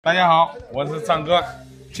大家好，我是张哥。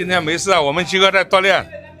今天没事，我们几个在锻炼，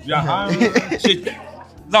远航去，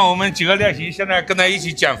让我们几个练习。现在跟他一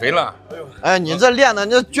起减肥了。哎，你这练的，你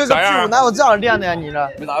这撅个屁股哪有这样练的呀？你这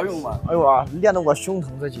没啥用嘛。哎呦啊，练得我胸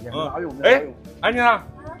疼这几天。没啥用。哎，安静啊，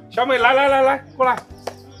小美，来，过来。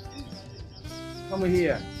小美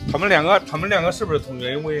姐，他们两个是不是同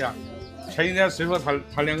学？因为呀，前几天谁说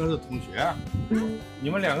他两个是同学啊？你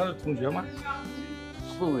们两个是同学吗？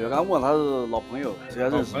不同学，刚问他是老朋友，之前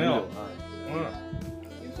认识很久啊。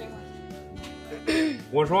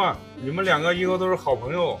我说你们两个以后都是好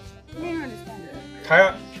朋友。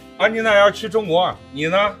安妮娜要去中国，你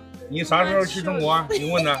呢？你啥时候去中国？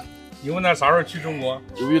你问他啥时候去中国？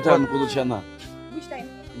有没有他们不都签呢？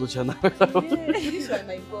不都签呢？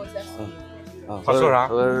他说啥？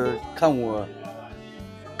他说看我，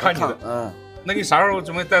看你的。嗯。那你啥时候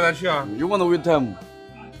准备带他去啊 ？You want with time?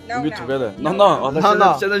 We together? No.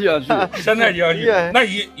 他现在就要去。现在就要去。那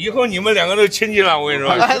以后你们两个都亲戚了，我跟你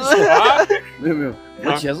说。没有，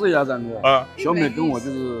我解释一下，张哥。啊。小美跟我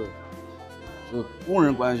就是工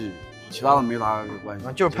人关系，其他的没啥关系。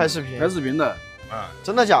就是拍视频的。啊，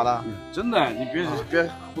真的假的？真的，你别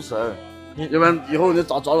胡扯，要不然以后你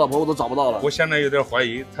找老婆我都找不到了。我现在有点怀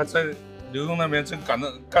疑，他在刘墉那边真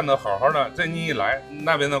干得好好的，这你一来，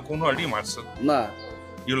那边的工作立马辞。那。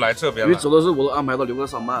又来这边了。因为走的时候我都安排到刘哥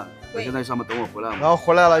上班，我现在上班等我回来嘛。然后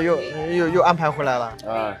回来了又安排回来了。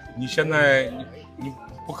啊，你现在你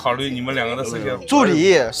不考虑你们两个的事情？助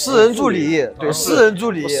理，私人助理，对，私人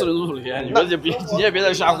助理，你们你也别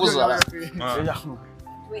再瞎胡扯了。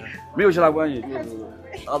没有其他关系，就是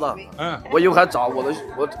搭档。我以后还找我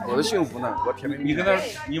的幸福呢，我甜蜜蜜。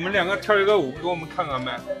你们两个跳一个舞给我们看看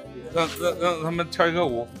呗，让他们跳一个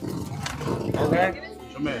舞。OK，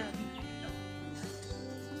 小美。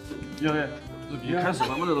你开始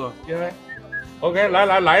了吗？这都。OK，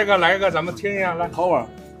 来一个，咱们听一下，来。好玩。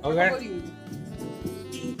OK。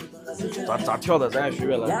咋跳的？咱也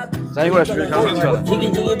学来，咱一块学小美跳的。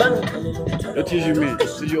要提醒你，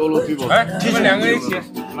自己欧陆对不？哎，你们两个一起来。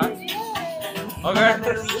OK。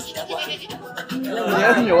你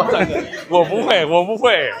也牛啊，张哥。我不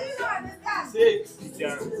会。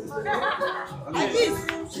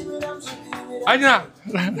安静，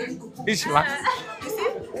来，一起来。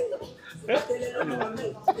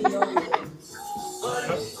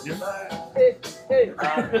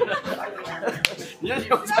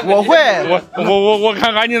我会，我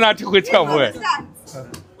看安妮娜会跳舞哎。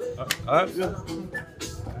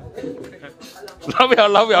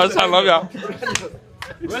老表上老表。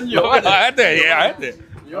哎对。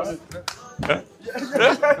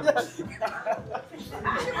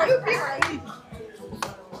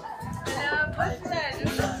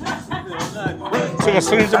这个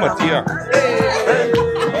声音这么低啊！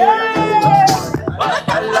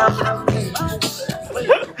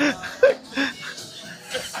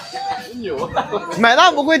买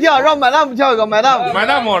大姆会跳，让买大姆跳一个，买大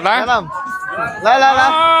姆来，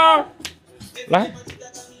来。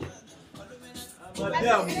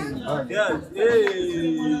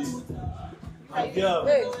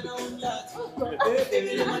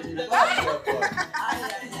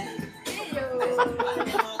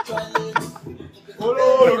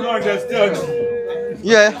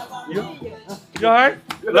耶，小孩，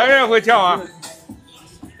来人会跳啊？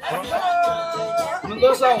能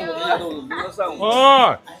歌善舞，人家都是能歌善舞。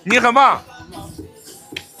哦，你很棒。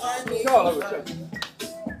跳了。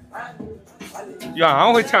远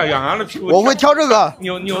航会跳，远航的屁股。我会跳这个。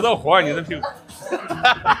扭的活，你的屁股。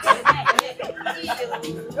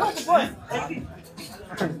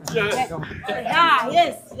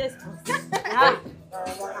Yes.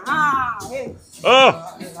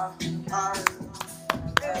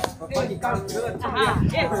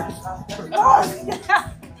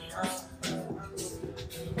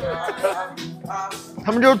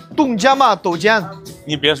 他们就是动肩嘛，抖肩。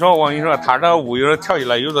你别说，我跟你说，他这舞有的跳起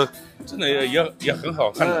来，有的真的也很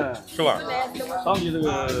好看的，是吧？当地这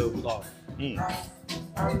个舞蹈，鱼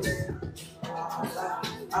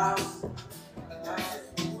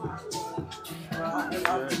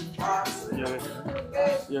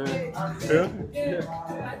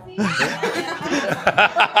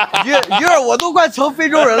儿，我都快成非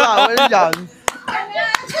洲人了，我跟你讲。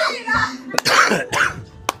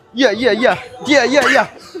耶！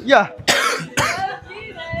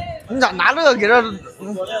你咋拿这个给这？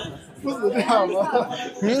不是这样吗？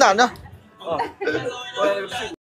你拿着。